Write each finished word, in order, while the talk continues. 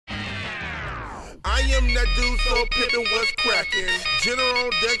I am that dude, so pippin' what's crackin'. General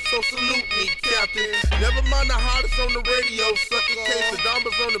on deck, so salute me, Captain. Never mind the hottest on the radio, sucker case the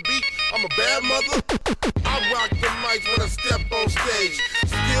numbers on the beat. I'm a bad mother. I rock the mics when I step on stage.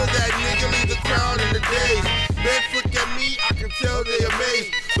 Still that nigga, leave the crowd in the daze. Men look at me, I can tell they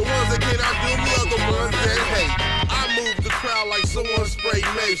amazed. The ones that cannot do me are the ones that hate. I move the crowd like someone sprayed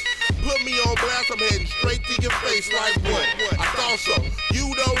mace. Put me on blast, I'm heading straight to your face like what? I thought so. You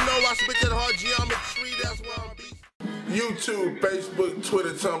don't know I spit that hard geometry, that's why I'm beast. YouTube, Facebook, Twitter,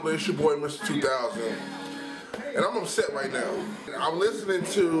 Tumblr, it's your boy Mr. 2000. And I'm upset right now. I'm listening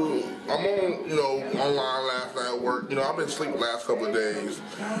to, I'm on, online last night at work. I've been asleep the last couple of days.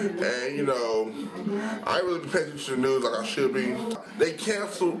 And, I ain't really been paying attention to the news like I should be. They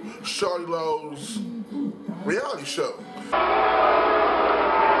canceled Shawty Lo's reality show.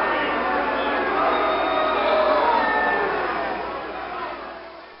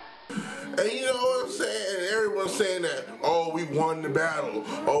 And you know what I'm saying? And everyone's saying that, oh, we won the battle.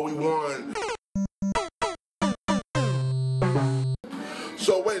 Oh, we won.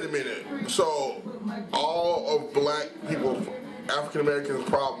 So wait a minute. So all of black people, African Americans'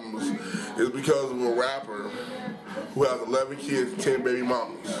 problems is because of a rapper who has 11 kids and 10 baby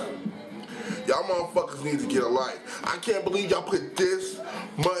mamas. Y'all motherfuckers need to get a life. I can't believe y'all put this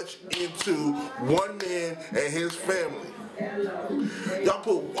much into one man and his family. Y'all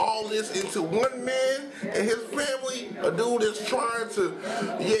put all this into one man and his family. A dude that's trying to,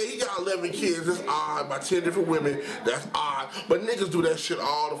 yeah, he got 11 kids, that's odd, by 10 different women, that's odd. But niggas do that shit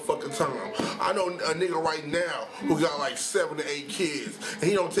all the fucking time. I know a nigga right now who got like 7 to 8 kids, and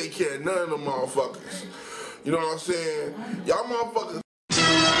he don't take care of none of them motherfuckers. You know what I'm saying? Y'all motherfuckers.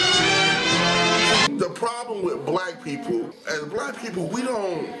 The problem with black people, as black people, we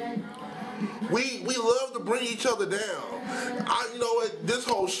love to bring each other down. You know what? This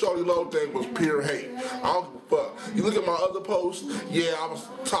whole Shawty Lo thing was pure hate. I don't give a fuck. You look at my other posts, yeah, I was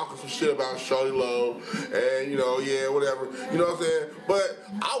talking some shit about Shawty Lo, and yeah, whatever. You know what I'm saying? But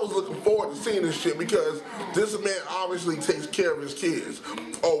I was looking forward to seeing this shit because this man obviously takes care of his kids.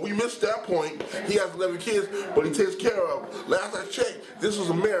 Oh, we missed that point. He has 11 kids, but he takes care of them. Last I checked, this was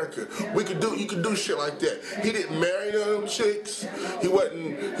America. You could do shit like that. He didn't marry none of them chicks. He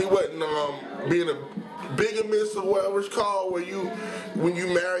wasn't being a bigamist or whatever it's called, when you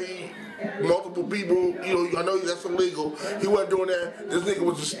marry multiple people, I know that's illegal. He wasn't doing that. This nigga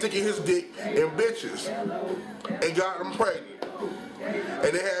was just sticking his dick in bitches and got them pregnant.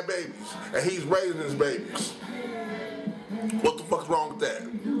 And they had babies. And he's raising his babies. What the fuck's wrong with that?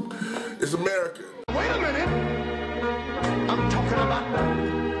 It's America. Wait a minute. I'm talking about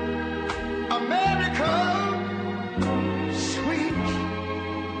America.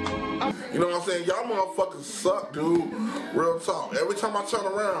 You know what I'm saying? Y'all motherfuckers suck, dude. Real talk. Every time I turn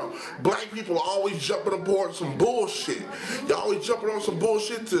around, black people are always jumping aboard some bullshit. Y'all always jumping on some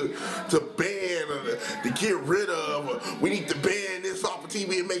bullshit to ban or to get rid of. Or we need to ban this off of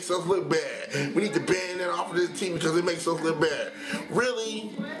TV, it makes us look bad. We need to ban that off of this TV because it makes us look bad.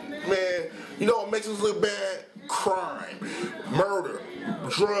 Really? Man, you know what makes us look bad? Crime, murder,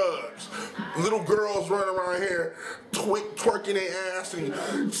 drugs, little girls running around here twerking their ass, and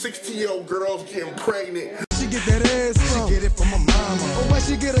 16-year-old girls getting pregnant. She get that ass from? She get it from her mama. Or where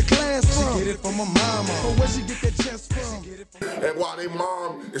she get a class from? She get it from her mama. Or where she get that chest from? And while their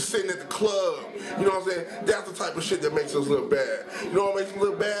mom is sitting at the club, you know what I'm saying? That's the type of shit that makes us look bad. You know what makes us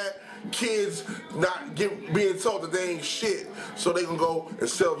look bad? Kids not being told that they ain't shit, so they gonna go and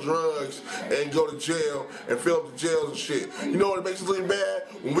sell drugs and go to jail and fill up the jails and shit. You know what makes us look bad?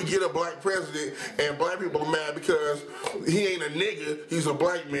 When we get a black president and black people are mad because he ain't a nigga, he's a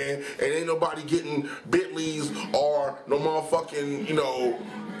black man, and ain't nobody getting Bentleys or no motherfucking,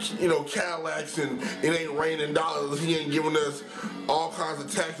 Cadillacs, and it ain't raining dollars. He ain't giving us all kinds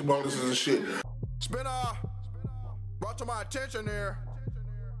of tax bonuses and shit. It's been brought to my attention here.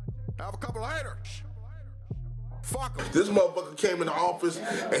 I have a couple of haters. Fuck em. This motherfucker came in the office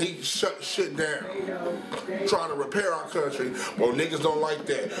and he shut shit down, trying to repair our country. Well, niggas don't like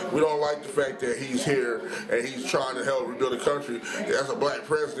that. We don't like the fact that he's here and he's trying to help rebuild the country. As a black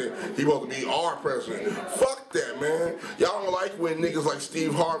president, he's supposed to be our president. Fuck that, man. Y'all don't like when niggas like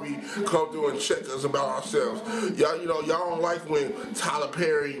Steve Harvey come through and check us about ourselves. Y'all don't like when Tyler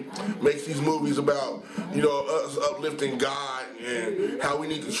Perry makes these movies about, us uplifting God and how we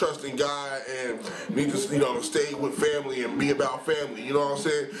need to trust in God and need to, stay with family and be about family. You know what I'm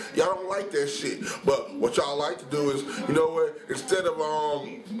saying? Y'all don't like that shit. But what y'all like to do is, instead of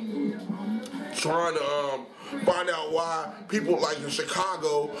trying to find out why people like in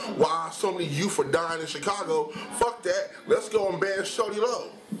Chicago, why so many youth are dying in Chicago, fuck that. Let's go and ban Shawty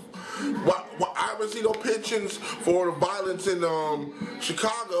Lo. I'd haven't seen no pensions for the violence in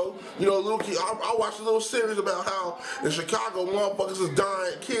Chicago. You know, little kid, I watched a little series about how in Chicago motherfuckers is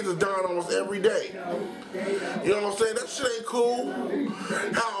dying, kids are dying almost every day. You know what I'm saying? That shit ain't cool.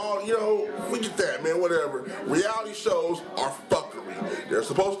 How, you know, forget that, man, whatever. Reality shows are fuckery. They're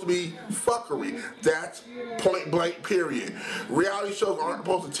supposed to be fuckery. That's point blank, period. Reality shows aren't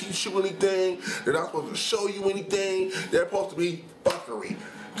supposed to teach you anything. They're not supposed to show you anything. They're supposed to be fuckery.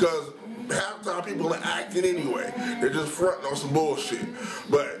 Because half the time people are acting anyway. They're just fronting on some bullshit.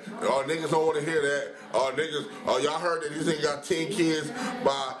 But niggas don't want to hear that. Y'all heard that this nigga got 10 kids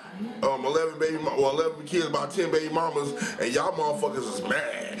by 11 kids by 10 baby mamas, and y'all motherfuckers is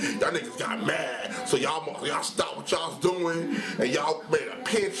mad. Y'all niggas got mad. So y'all stopped what y'all's doing, and y'all made a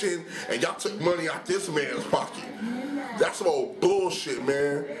pension, and y'all took money out this man's pocket. That's some old bullshit,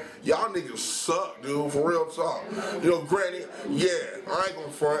 man. Y'all niggas suck, dude, for real talk. You know, granted, yeah, I ain't gonna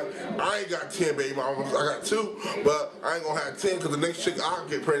front. I ain't got 10 baby mamas. I got 2, but I ain't gonna have 10 because the next chick I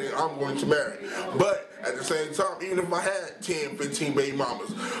get pregnant, I'm going to marry. But at the same time, even if I had 10, 15 baby mamas,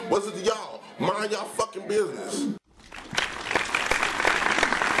 what's it to y'all? Mind y'all fucking business.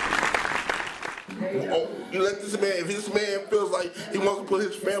 Oh, you let this man, if this man feels like he wants to put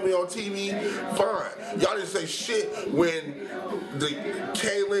his family on TV, fine. Y'all didn't say shit when the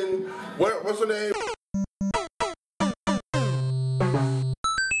Kaylin, what's her name?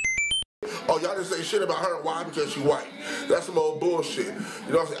 Oh, y'all didn't say shit about her. Why? Because she white. That's some old bullshit.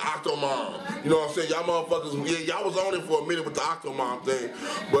 You know what I'm saying? Octomom. You know what I'm saying? Y'all motherfuckers, yeah, y'all was on it for a minute with the Octomom thing,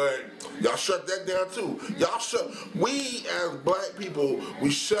 but y'all shut that down too. We as black people,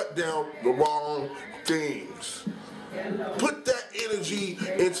 we shut down the wrong things. Put that energy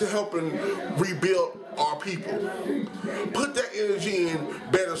into helping rebuild our people. Put that energy in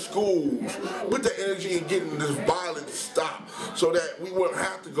better schools. Put that energy in getting this violence stopped so that we wouldn't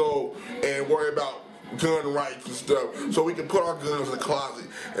have to go and worry about gun rights and stuff, so we can put our guns in the closet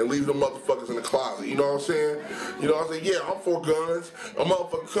and leave them motherfuckers in the closet. You know what I'm saying? You know what I'm saying? Yeah, I'm for guns. A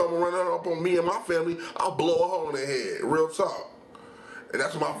motherfucker come running up on me and my family, I'll blow a hole in their head. Real talk. And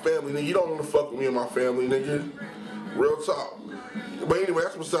that's my family, nigga. You don't want to fuck with me and my family, nigga. Real talk. But anyway,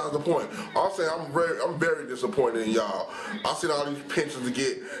 that's besides the point. I'll say I'm very disappointed in y'all. I seen all these pensions to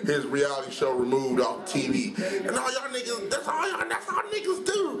get his reality show removed off TV. And all y'all niggas, that's all niggas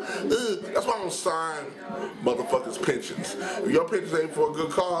do. That's why I don't sign motherfuckers' pensions. If your pensions ain't for a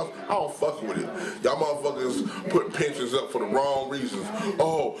good cause, I don't fuck with it. Y'all motherfuckers put pensions up for the wrong reasons.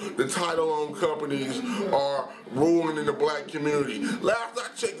 Oh, the title-owned companies are ruling in the black community. Last I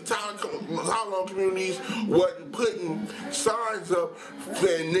checked, the title-owned communities wasn't putting signs up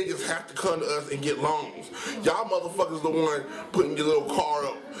saying niggas have to come to us and get loans. Y'all motherfuckers the one putting your little car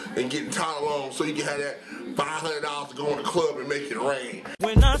up and getting title loans so you can have that $500 to go in the club and make it rain.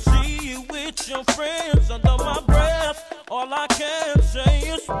 When I see you with your friends under my breath, all I can say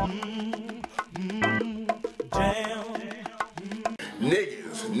is damn.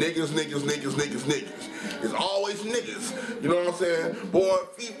 Niggas. It's always niggas. You know what I'm saying? Boy,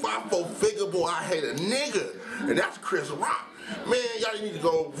 feet 5-4 figure, boy, I hate a nigga. And that's Chris Rock. Man, y'all need to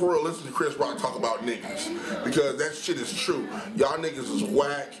go for real listen to Chris Rock talk about niggas. Because that shit is true. Y'all niggas is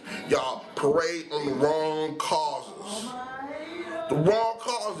whack. Y'all parade on the wrong causes. The wrong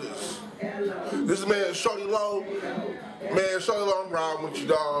causes. This man, Shawty Lo. Man, Shawty Lo, I'm riding with you,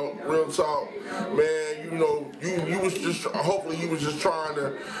 dog. Real talk. Man, you know, you was just, hopefully you was just trying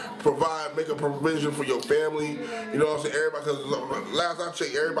to make a provision for your family. You know what I'm saying? Everybody, because last I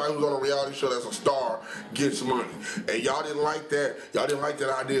checked, everybody who's on a reality show that's a star gets money. And y'all didn't like that. Y'all didn't like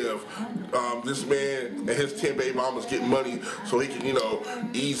that idea of this man and his 10 baby mamas getting money so he can, you know,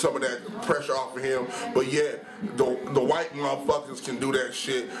 ease some of that pressure off of him. But yet, the white motherfuckers can do that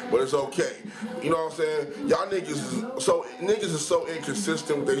shit, but it's okay. You know what I'm saying? Y'all niggas is so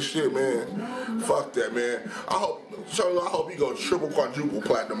inconsistent with their shit, man. Fuck that, man. I hope you go triple, quadruple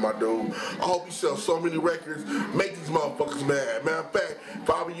platinum, my dude. I hope you sell so many records, make these motherfuckers mad. Matter of fact, if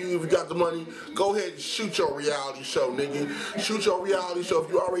I were you, if you got the money, go ahead and shoot your reality show, nigga. Shoot your reality show.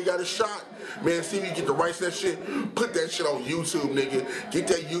 If you already got a shot, man, see if you get the rights to that shit. Put that shit on YouTube, nigga. Get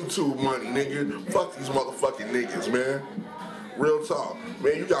that YouTube money, nigga. Fuck these motherfucking niggas, man. Real talk.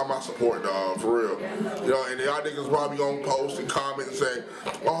 Man, you got my support, dog, for real. You know, and y'all niggas probably gonna post and comment and say,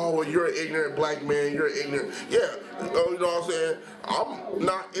 oh, well, you're an ignorant black man, you're ignorant. Yeah, you know what I'm saying? I'm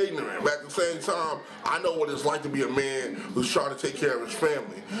not ignorant, but at the same time, I know what it's like to be a man who's trying to take care of his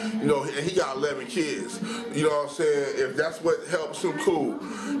family. You know, and he got 11 kids. You know what I'm saying? If that's what helps him, cool.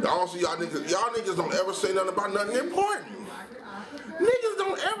 I don't see y'all niggas don't ever say nothing about nothing important. Niggas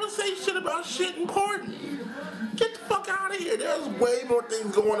don't ever say shit about shit important. Get the fuck out of here. There's way more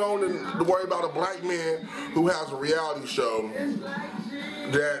things going on than to worry about a black man who has a reality show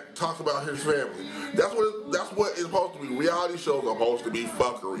that talks about his family. That's what it's supposed to be. Reality shows are supposed to be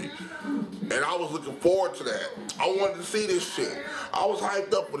fuckery. And I was looking forward to that. I wanted to see this shit. I was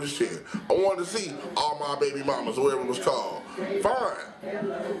hyped up for this shit. I wanted to see All My Baby Mamas, or whatever it was called. Fine.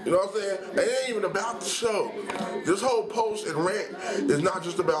 You know what I'm saying? It ain't even about the show. This whole post and rant is not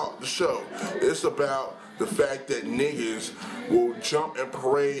just about the show. It's about the fact that niggas will jump and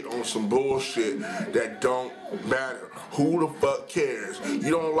parade on some bullshit that don't matter. Who the fuck cares? You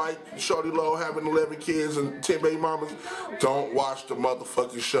don't like Shawty Lo having 11 kids and 10 baby mamas? Don't watch the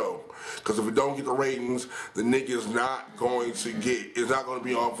motherfucking show. Because if it don't get the ratings, the nigga's not going to get, it's not going to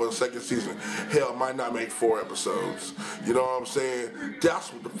be on for a second season. Hell, it might not make 4 episodes. You know what I'm saying?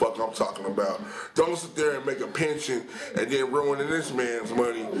 That's what the fuck I'm talking about. Don't sit there and make a pension and then ruining this man's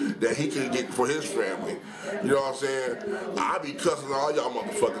money that he could get for his family. You know what I'm saying? I be cussing all y'all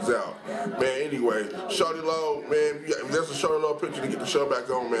motherfuckers out. Man, anyway, Shawty Lo, man, if there's a Shawty Lo picture to get the show back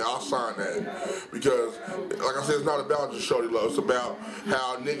on, man, I'll sign that. Because, like I said, it's not about just Shawty Lo. It's about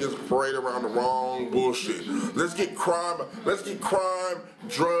how niggas parade around the wrong bullshit. Let's get crime,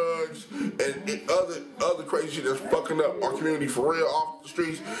 drugs, and other crazy shit that's fucking up our community for real off the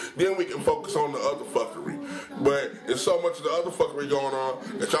streets. Then we can focus on the other fuckery. But there's so much of the other fuckery going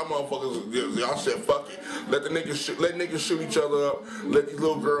on that y'all motherfuckers, y'all said fuck it. Let niggas shoot each other up. Let these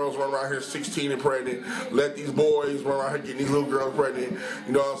little girls run around here 16 and pregnant. Let these boys run around here getting these little girls pregnant.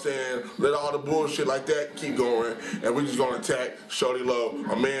 You know what I'm saying? Let all the bullshit like that keep going. And we're just gonna attack Shawty Lo,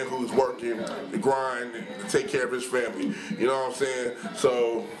 a man who's working to grind and to take care of his family. You know what I'm saying?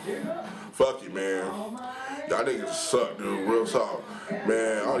 So, fuck it, man. Y'all niggas suck, dude. Real talk.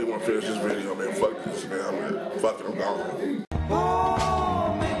 Man, I don't even want to finish this video, man. Fuck this, man. Fuck it, I'm gone.